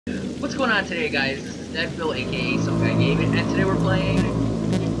What's going on today, guys? This is Deadville, aka Some Guy Gave It, and today we're playing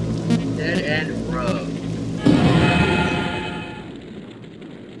Dead End Road.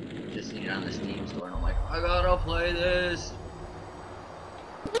 Just seen it on the Steam store, and I'm like, I gotta play this.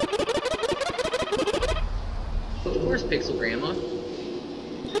 Of course, Pixel Grandma.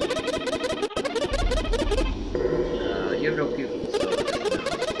 You have no pupils, so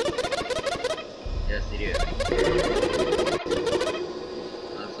yes, you do.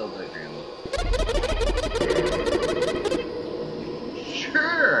 I'm so good, Grandma.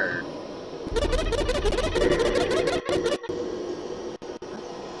 Sure.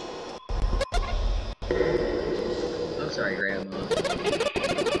 I'm sorry, Grandma.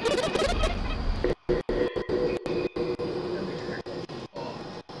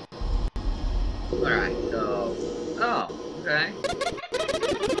 Alright, so... Oh, okay.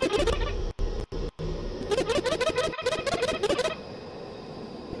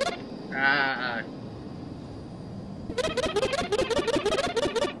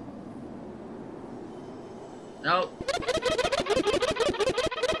 Nope.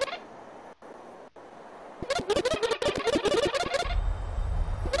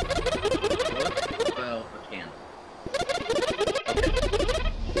 Well, I can.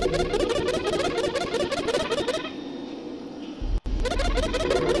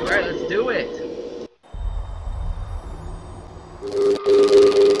 Alright, let's do it!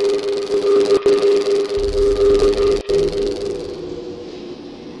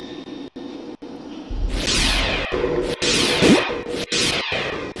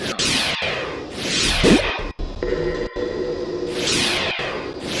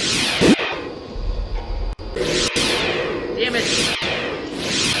 Damn it!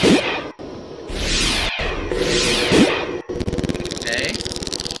 Okay.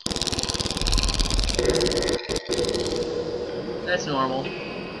 That's normal.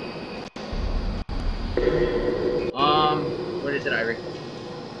 What is it, Irie?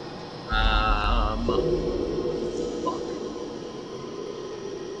 Fuck.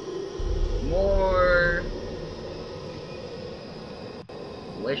 More...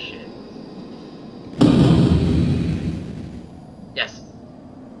 wishes. Yes.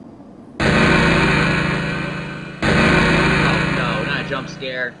 Oh no, not a jump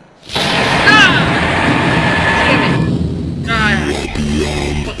scare. Ah! Damn it! Ah, I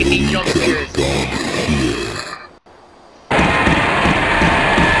fucking hate jump scares.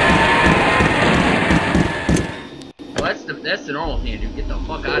 Well, that's the normal thing to do. Get the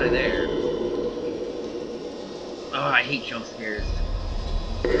fuck out of there. Oh, I hate jump scares.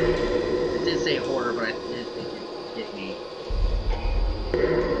 It did say horror, but I did think it hit me.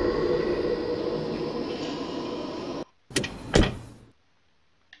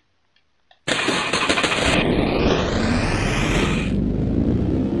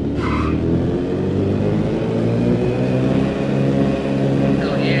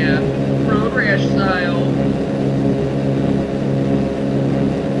 Hell yeah. Road rash style.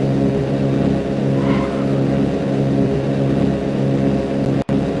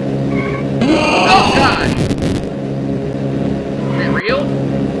 Oh god! Is that real?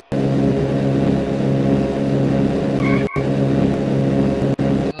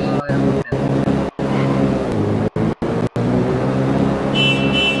 Oh, I don't know.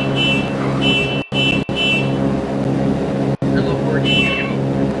 Hello, 4D.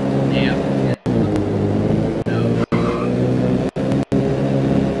 Damn. No.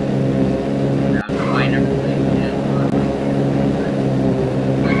 Now I'm fine everything. Yeah.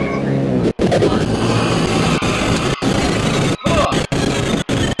 Come on. Oh!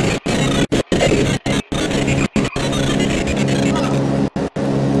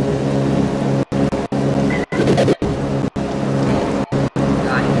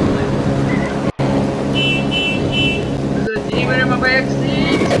 God, there's a demon in my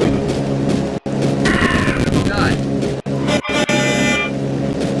backseat! Oh god.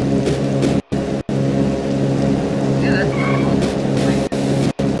 Yeah, that's normal.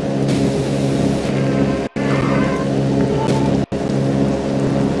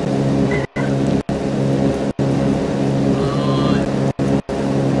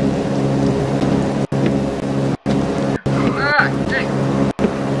 Ah, hey!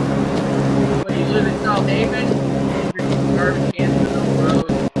 What, you live in South Haven? Garbage cans in the road?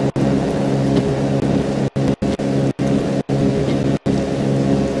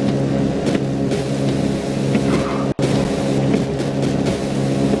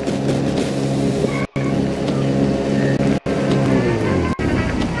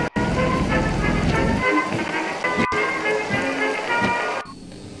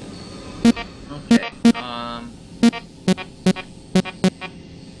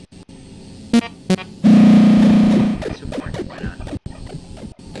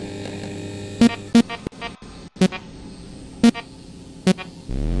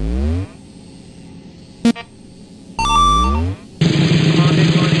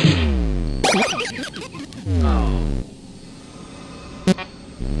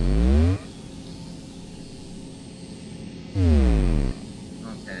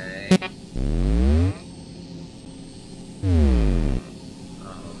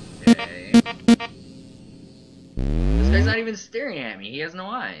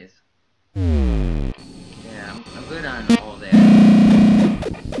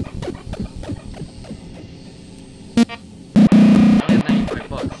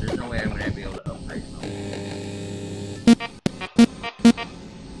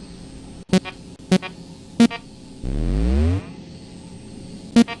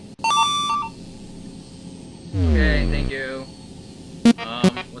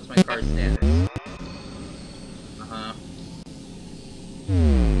 Car status. Uh-huh.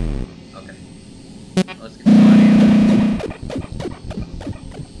 Okay. Let's get some audio.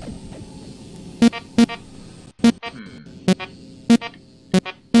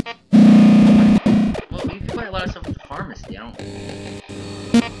 Well, you can buy a lot of stuff at the pharmacy. I don't...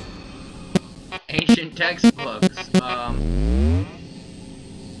 Ancient textbooks.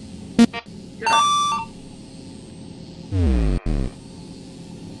 Yes.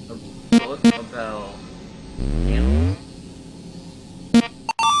 A book about animals?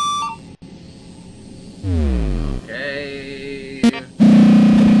 Okay.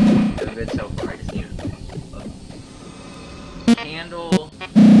 Doing good so far. I just need a candle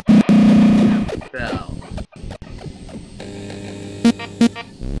and a bell.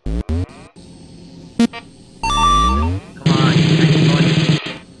 Come on, you money.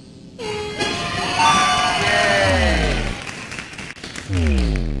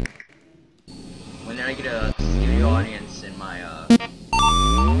 When did I get a studio audience in my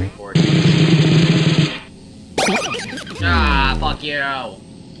recording? Ah, fuck you!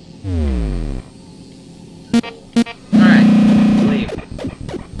 Alright, leave.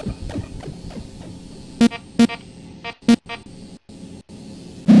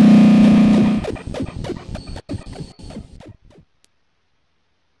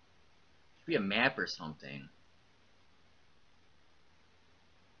 Should be a map or something.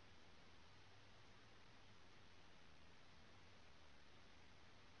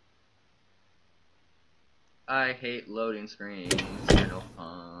 I hate loading screens. They're no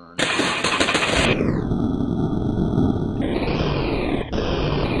fun.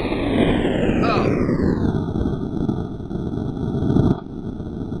 Oh.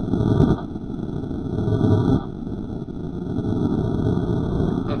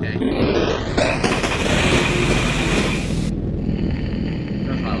 Okay.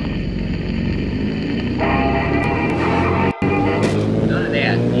 No problem. None of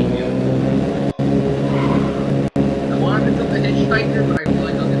that. Thank you. I want to become a hitchhiker, but I feel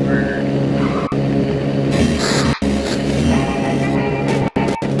like I'll get murdered.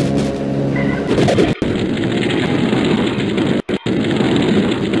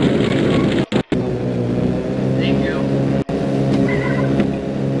 Thank you.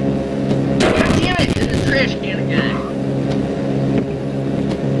 God damn it! It's a trash can again.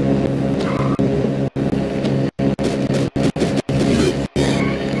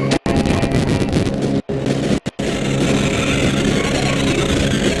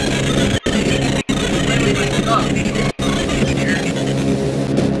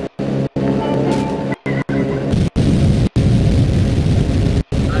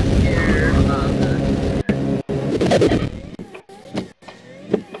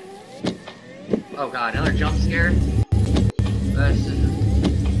 Oh god, another jump scare?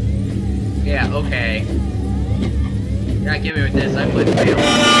 Yeah, okay. You're not giving me with this, I would fail.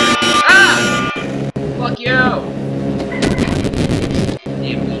 Ah! Fuck you!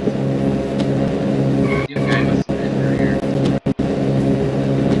 Damn me. You guy must have been through here.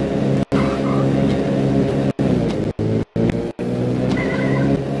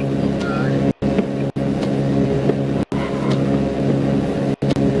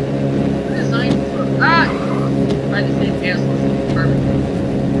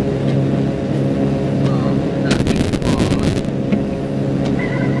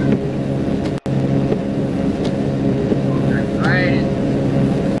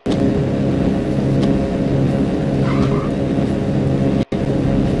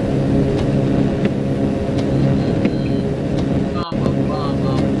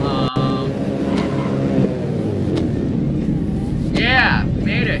 Yeah,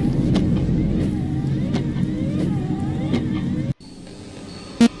 made it.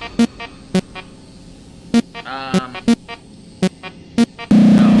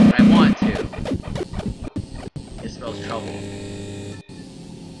 No, but I want to. This spells trouble.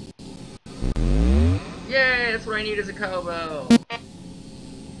 Yay, that's what I need as a cowbell.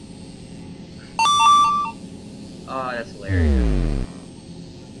 Oh, that's hilarious.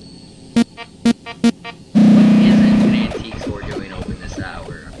 What isn't an antique store doing open this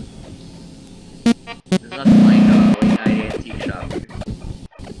hour? There's nothing like a late night antique shop.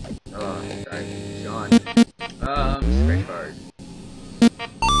 Oh, I'm gone. Scratch card.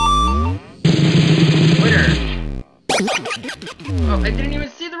 Winner! Oh, I didn't even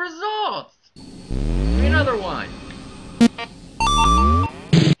see the results! Give me another one.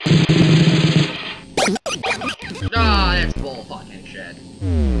 Ah, that's bull fucking shit.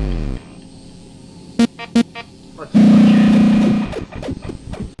 Fuck you, bullshit.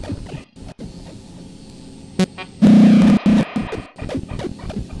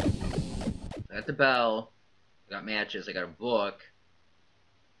 got the bell. I got matches. I got a book.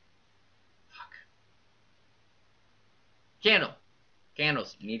 Fuck. Candle.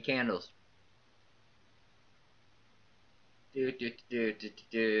 Candles. You need candles. Doot doot doot doot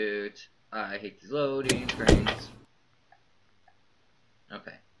doot. I hate these loading screens.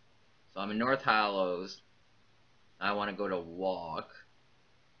 Okay. So I'm in North Hollows. I want to go to walk.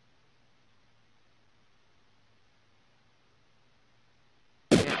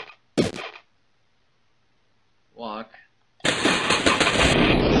 Yeah. Walk. I'm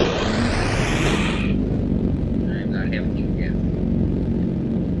not having yet.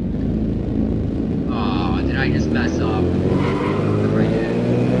 Oh, did I just mess up? Whatever I did.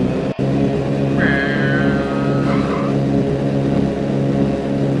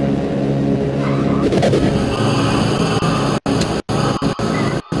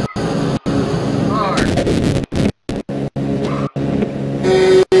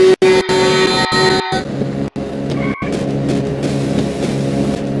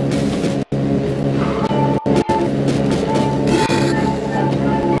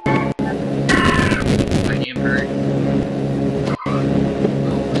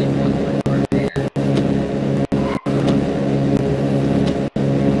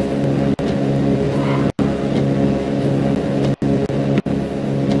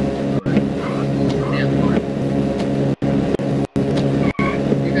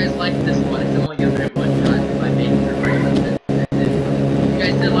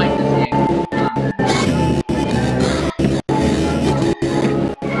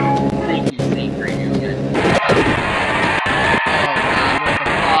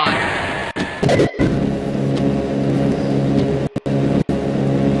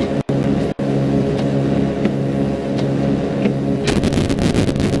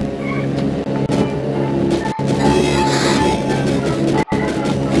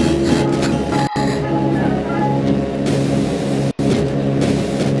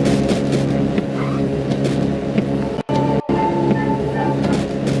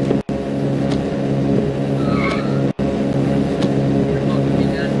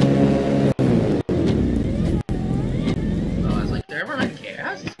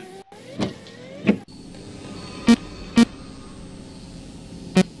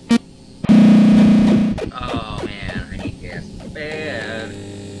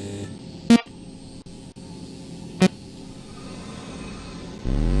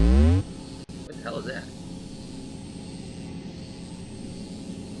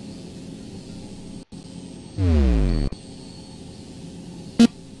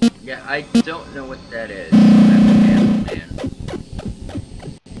 Yeah, I don't know what that is.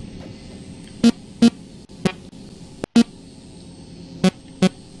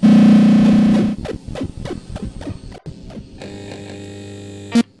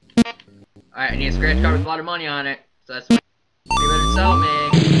 Alright, I need a scratch card with a lot of money on it. So that's what you better sell me.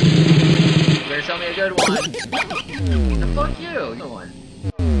 You better sell me a good one. The fuck you? Good one.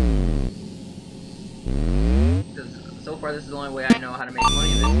 Because so far this is the only way I know how to make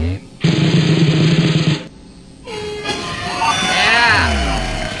money in this game. Yeah!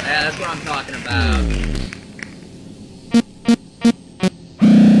 Yeah, that's what I'm talking about.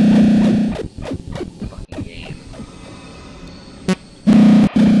 Fucking game.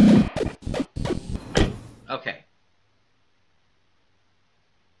 Okay.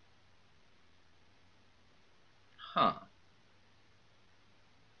 Huh.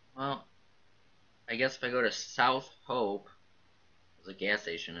 Well, I guess if I go to South Hope, there's a gas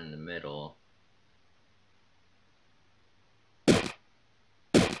station in the middle.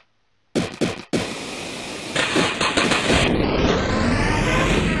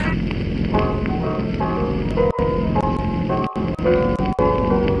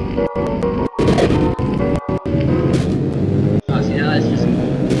 Oh, see, now that's just...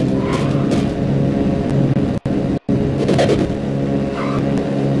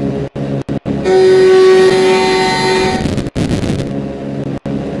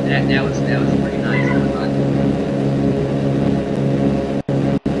 That was pretty nice.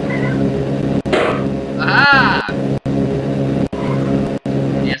 Aha!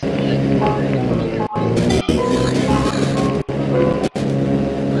 Yes,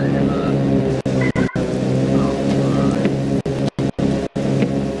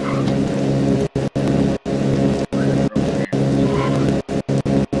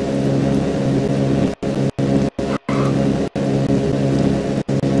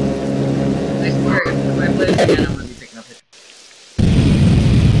 I swear,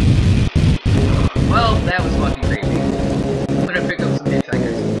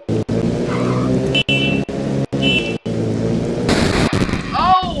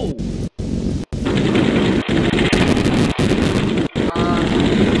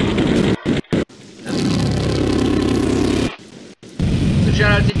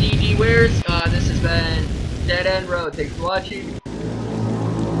 shout out to DG Wares. This has been Dead End Road. Thanks for watching.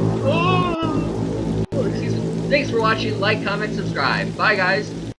 Oh, excuse me. Thanks for watching. Like, comment, subscribe. Bye, guys.